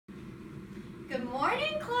Good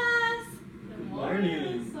morning, class! Good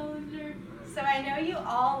morning, Soldier. So I know you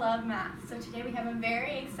all love math, so today we have a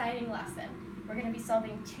very exciting lesson. We're going to be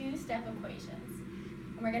solving two-step equations,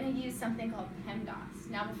 and we're going to use something called PEMDAS.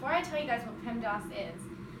 Now, before I tell you guys what PEMDAS is,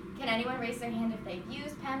 can anyone raise their hand if they've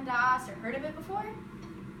used PEMDAS or heard of it before?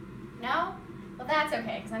 No? Well, that's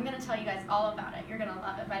okay, because I'm going to tell you guys all about it. You're going to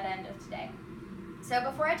love it by the end of today. So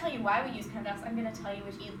before I tell you why we use PEMDAS, I'm going to tell you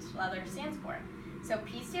what each letter stands for. So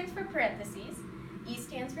P stands for parentheses, E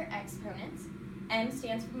stands for exponents, M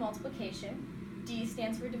stands for multiplication, D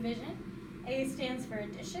stands for division, A stands for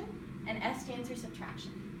addition, and S stands for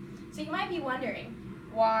subtraction. So you might be wondering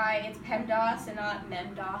why it's PEMDAS and not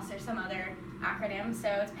MEMDAS or some other acronym. So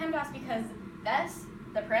it's PEMDAS because this,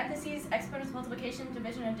 the parentheses, exponents, multiplication,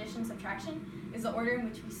 division, addition, subtraction, is the order in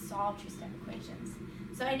which we solve two-step equations.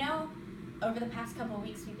 So I know over the past couple of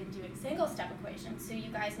weeks we've been doing single-step equations, so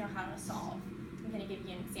you guys know how to solve. I'm going to give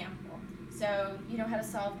you an example. So you know how to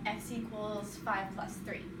solve x equals 5 plus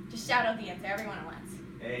 3. Just shout out the answer, everyone at once.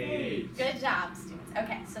 8. Good job, students.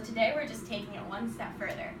 Okay, so today we're just taking it one step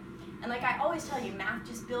further. And like I always tell you, math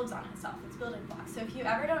just builds on itself. It's building blocks. So if you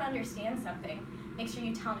ever don't understand something, make sure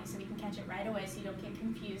you tell me so we can catch it right away so you don't get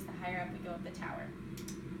confused the higher up we go up the tower.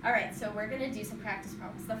 All right, so we're going to do some practice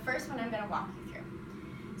problems. The first one I'm going to walk you through.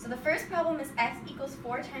 So the first problem is x equals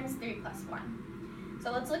 4 times 3 plus 1. So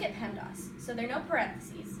let's look at PEMDAS. So there are no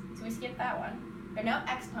parentheses, so we skip that one. There are no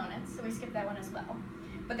exponents, so we skip that one as well.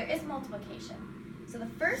 But there is multiplication. So the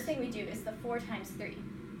first thing we do is the 4 times 3.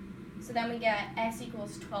 So then we get x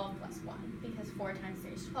equals 12 plus 1, because 4 times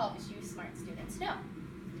 3 is 12, as you smart students know.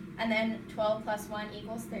 And then 12 plus 1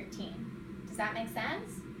 equals 13. Does that make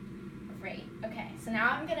sense? Great. Okay, so now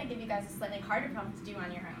I'm going to give you guys a slightly harder problem to do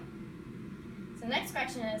on your own. So the next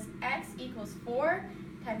question is x equals 4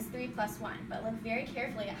 times 3 plus 1, but look very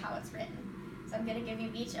carefully at how it's written. So I'm going to give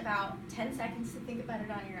you each about 10 seconds to think about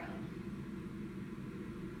it on your own.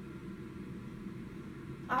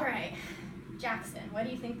 All right, Jackson, what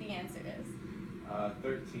do you think the answer is?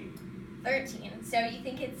 13. 13. So you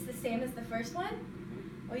think it's the same as the first one?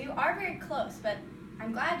 Well, you are very close, but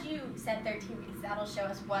I'm glad you said 13 because that'll show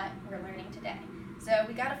us what we're learning today. So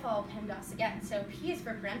we got to follow PEMDAS again. So P is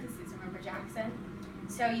for parentheses, remember, Jackson?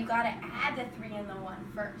 So you got to add the 3 and the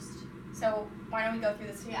 1 first. So why don't we go through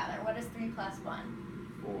this together? What is 3 plus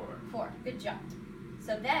 1? 4. 4. Good job.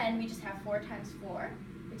 So then we just have 4 times 4,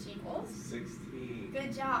 which equals? 16.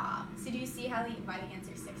 Good job. So do you see how why the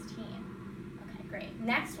answer is 16? Okay, great.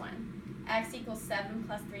 Next one. X equals 7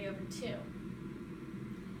 plus 3 over 2.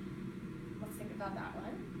 Let's think about that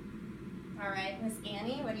one. All right, Miss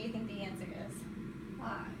Annie, what do you think the answer is? 5.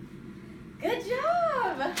 Good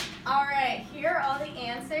job! All right, here are all the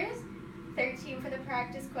answers. 13 for the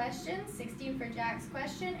practice question, 16 for Jack's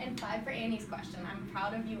question, and 5 for Annie's question. I'm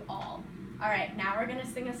proud of you all. All right, now we're gonna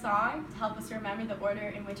sing a song to help us remember the order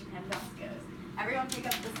in which PEMDAS goes. Everyone pick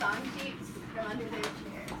up the song sheets from under their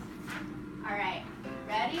chairs. All right,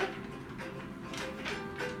 ready?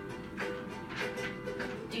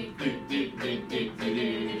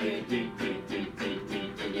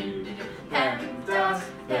 PEMDAS,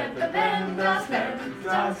 PEMDAS,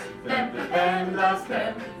 PEMDAS, PEMDAS, PEMDAS,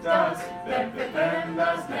 PEMDAS,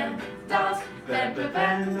 PEMDAS,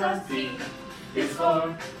 PEMDAS. P is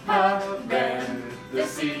for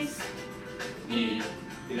parentheses. E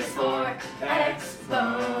is for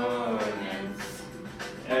exponents.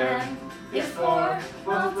 M is for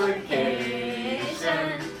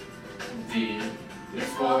multiplication. D is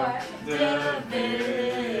for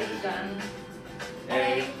division.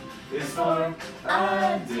 A is for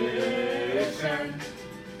addition.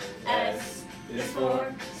 S is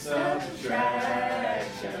for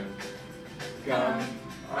subtraction. Come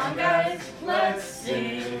on, guys, let's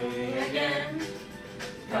sing again.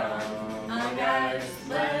 Come on, guys,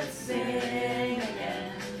 let's sing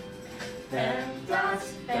again.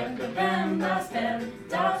 PEMDAS, PEMDAS, PEMDAS,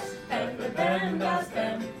 PEMDAS, PEMDAS,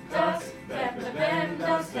 PEMDAS,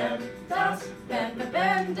 PEMDAS, PEMDAS,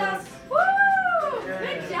 PEMDAS. Woo!